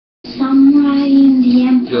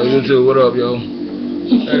Yo, YouTube, what up, yo?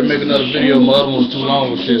 I had to make another video. My other one was too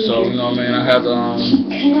long with shit, so you know what I mean. I have to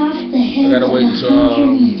I gotta wait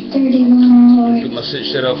until get my shit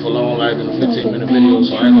set up for long, like in a 15-minute video.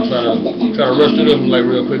 So I ain't gonna try to rush through them like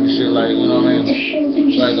real quick and shit, like you know what I mean.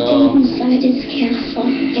 Like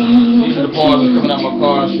these are the parts that's coming out my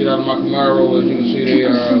car and shit, out of my Camaro. As you can see, they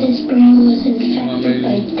are you know what I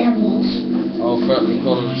mean, all factory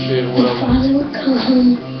colors and shit or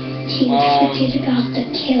whatever. He was thinking about the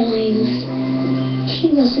killings. He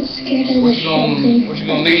wasn't scared of the shooting. What you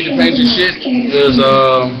gonna need to paint your shit is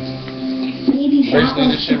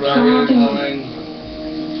basically this shit right here, you know what I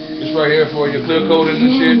mean? This right here for your clear coating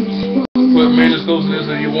and shit. Put meniscos in this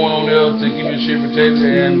that you want on there to keep your shit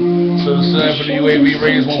protected, and so the sun for the UAV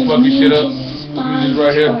rays won't fuck your shit up. Use this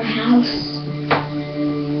right here.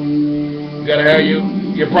 You gotta have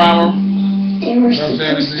your primer. You know what I'm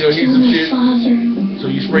saying? This is your adhesive shit. So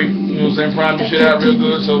you spray, you know what I'm saying, prime the shit out real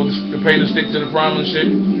good so the paint will stick to the primer and shit.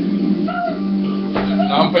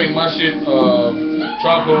 Now I'm painting my shit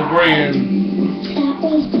charcoal gray, and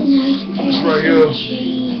this right here,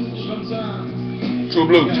 true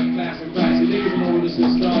blue. So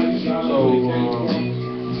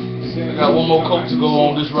I got one more coat to go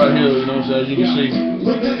on this right here, you know what I'm saying, as you can see.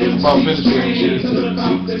 It's about finished with this shit.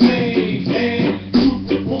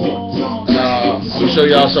 I'm gonna show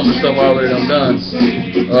y'all some of the stuff I already done.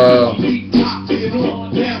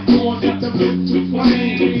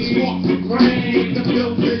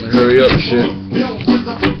 Hurry up and shit.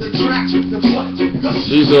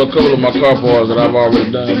 These are a couple of my car parts that I've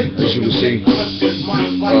already done, as you can see.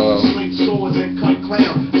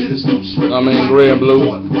 I mean, gray and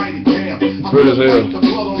blue. Pretty as hell.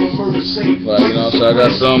 Like, you know, so I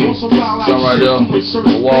got some right there.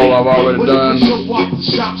 The wall I've already done.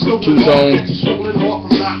 Two-tone.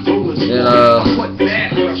 And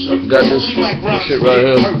got this shit right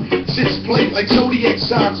here. Like zodiac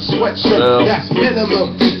signs of sweatshirt. That's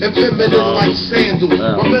minimum. And feminine like sandals.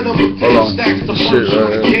 Minimum stacks the shit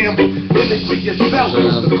right here. Imagery yourself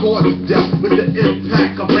is the cord of death. With the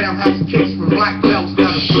impact of roundhouse kicks from black belts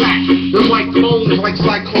down to black. The white cones like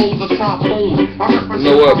cyclones or typhoons. I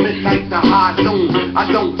represent from midnight to high noon.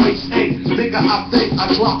 I don't waste ink. Nigga, I think I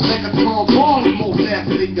drop like a tall ball more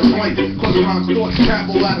faster than your brain. Cause my thoughts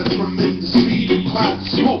travel at a tremendous speed and cloud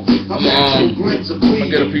smoke. I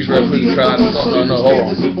get a piece right quick and try to hold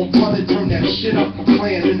on. Turn that shit up for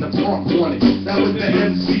playing in the front running. That was the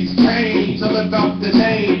MC's pain. Tell about the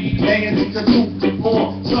name. And it's a 2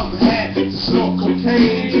 4. Some had to snort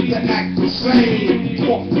cocaine. To act insane.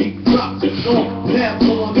 4 feet drop to north. Now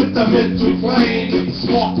on with the mental plane.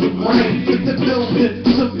 Spark the brain. With the building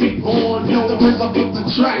to be born. Know the rhythm of the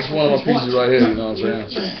track. It's one of my pieces right here, you know what I'm saying?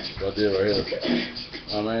 Right there, right here.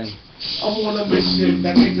 I mean, I'm on a mission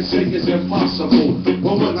that niggas say is impossible.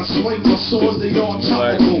 But when I swing my swords, they all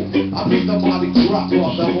choppable. I be the body dropper,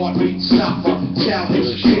 the heartbeat stopper.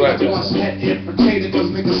 Challenge, plus head infiltrated,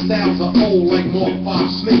 cause niggas' styles are old like more 5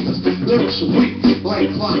 sneakers. Lyrics are weak,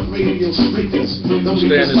 like clock radio speakers.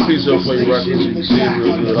 Stand this piece up for you right here so you can see it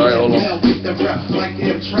real good. Alright, hold on. Like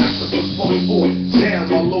air traffic was fucking boy. Damn,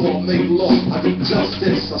 my lord, make law. I do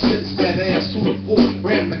justice, I sit that ass to the floor.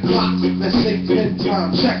 Ran the clock, let's say 10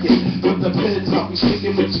 times, check it. With the pins, I'll be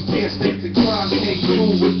sticking with you, can't stake the crime, can't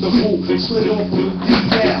cool with the move. Slid off with a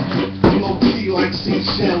detail. Low key like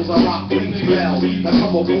seashells, I rock these bells. I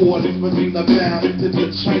come aboard between the bound into the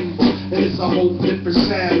chamber. And it's a whole different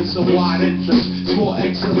sound, it's a wide entrance. Small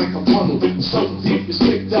exit like a funnel. So deep it's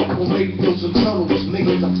picked up on radios and tunnels.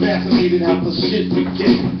 Niggas are fascinated how the shit we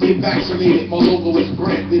get vaccinated. My logo is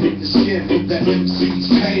branded in the skin with the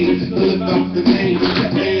MC's pain. Live out the name of the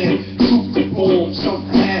man. Truth to form, some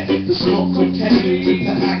had the smoke cocaine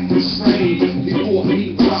to act the same. Before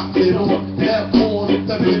he rocked it on, now on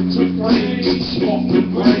the mental plane. Smoke the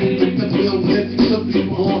brain with the building to be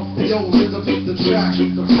born. Yo, rhythm is the track,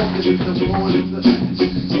 the focus is the morning.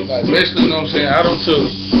 Like basically, you know what I'm saying?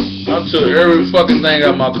 I took every fucking thing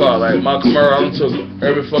out of my car. Like my Camaro, I took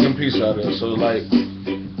every fucking piece out of it. So like,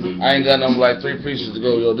 I ain't got nothing like 3 pieces to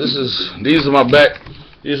go. Yo, these are my back.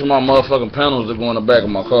 These are my motherfucking panels that go in the back of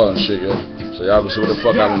my car and shit, yo. So y'all can see what the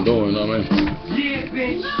fuck I've been doing, you know what I mean?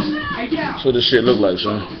 That's what this shit look like,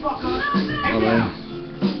 son. You know what I mean?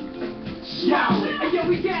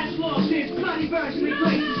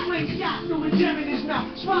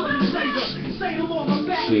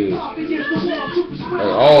 Shit.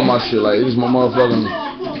 Like all my shit, like these my motherfucking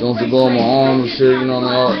don't have to go on my arm and shit, you know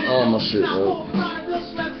what I mean? All my shit, yo.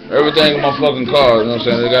 Everything in my fucking car, you know what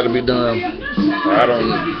I'm saying? They gotta be done. I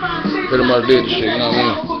don't pretty much did the shit, you know what I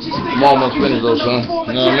mean? I'm almost finished though, son.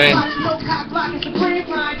 You know what I mean?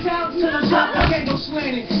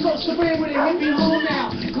 slanted. Go surreal with a hippie home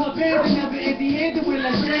now. Club bandit, never empty-handed with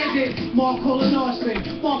less landed. Mark Colin Austin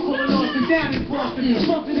down in Boston.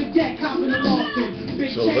 Bumping the deck, copping the Lawson.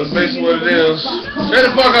 So that's basically what it is. Shut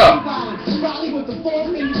the fuck up. So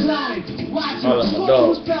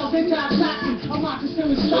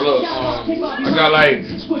look, I got like,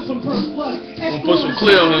 I'm gonna put some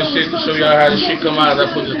clear on this shit to show y'all how this shit come out. I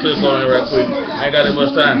put this clip on it right quick. I ain't got that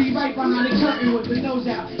much time. Right behind the curtain with the nose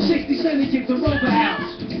out. 60 cents to get the rover out.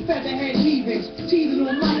 Featherhead heathens, teething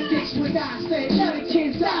on my dicks with I said, let the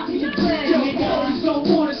kids out for your plan. Yo, boys don't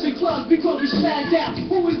want us in clubs because we spazzed out.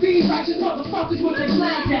 Who is these righteous motherfuckers with their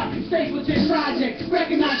flags out? Stapleton Project,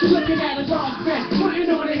 recognize you looking at a large best. Putting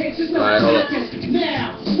on the hits is no contest.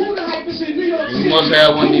 Now, who the hype is in New York City? You must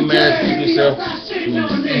have one of these men speak yourself.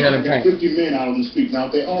 Ain't had a paint. 50 men out on the street now,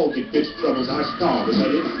 they all get bitch troubles. I starve. Is that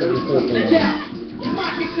it?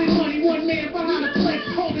 Pockets and money, one man behind the plate,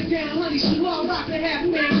 holding down honey, Shalom, rock the half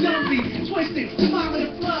man, dumpy, twisted, the mom of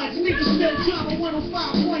the floods, niggas still drama,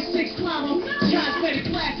 105.6 climber, cosmetic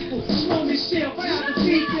classical, slow this shit, right out the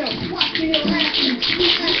detail, watch the hill happen, we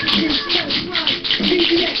execute, still slide,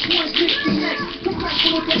 BBX 160X,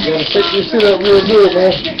 You gotta pick this shit up real good,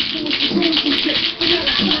 man.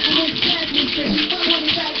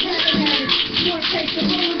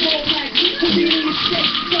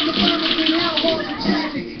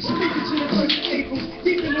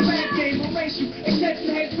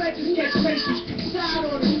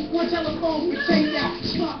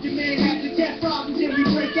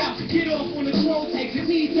 Get off on the road, exit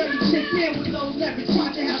me, dirty chick man with low leverage.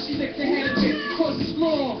 Watching how she licks the head of it. Cause it's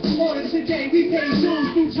law. Order today, we pay dues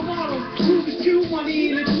through tomorrow. Prove it's cute,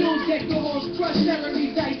 money in the shoes. Deck the horse, crush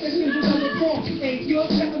celery dice. That's Cinderella ball. Hey, your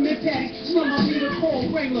peppermint patties. Slum I'll be the call,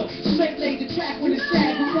 Wrangler. Straight laid the track when it's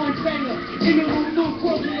sad with one banger. In the room, no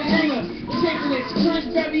clothes in the hanger. Templates,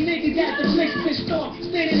 Crunchberry niggas got the flicks pissed off.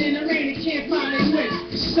 Standing in the rain and can't find their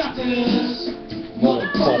wits. Suckers,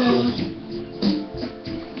 motherfuckers.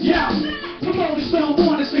 Yeah, promoters don't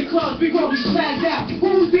want us in clubs, we grow these flags out.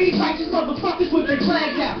 Who's these righteous motherfuckers with their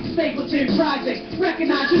flags out? Stapleton Project,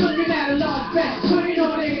 recognize you're looking at a large bet. Putting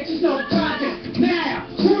on their just no project. Now,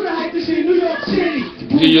 who the hype is in New York City?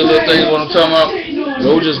 Give you a little thing what I'm talking about.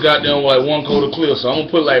 Yo, just got them like one coat of clear, so I'm gonna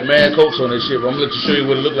put like mad coats on that shit, but I'm gonna let you show you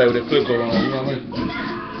what it look like with that clear coat on it, you know what I mean?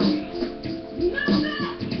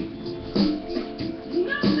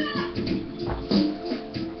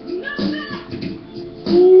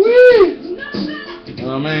 You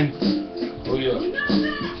know what I mean? Oh yeah.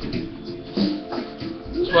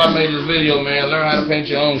 That's why I made this video, man. Learn how to paint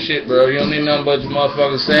your own shit, bro. You don't need nothing but your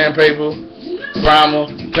motherfucking sandpaper, primer,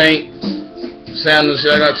 paint, sandals.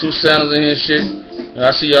 I got 2 sandals in here and shit. And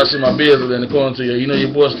I see y'all see my beers in the corner to you. You know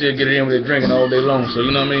your boy still get it in with their drinking all day long. So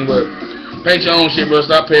you know what I mean? But paint your own shit, bro.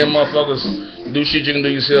 Stop paying motherfuckers to do shit you can do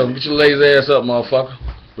yourself. Get your lazy ass up, motherfucker.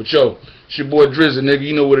 But yo, it's your boy Drizzy, nigga.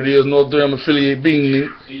 You know what it is. North Durham affiliate being, nigga.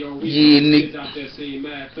 Yeah, nigga.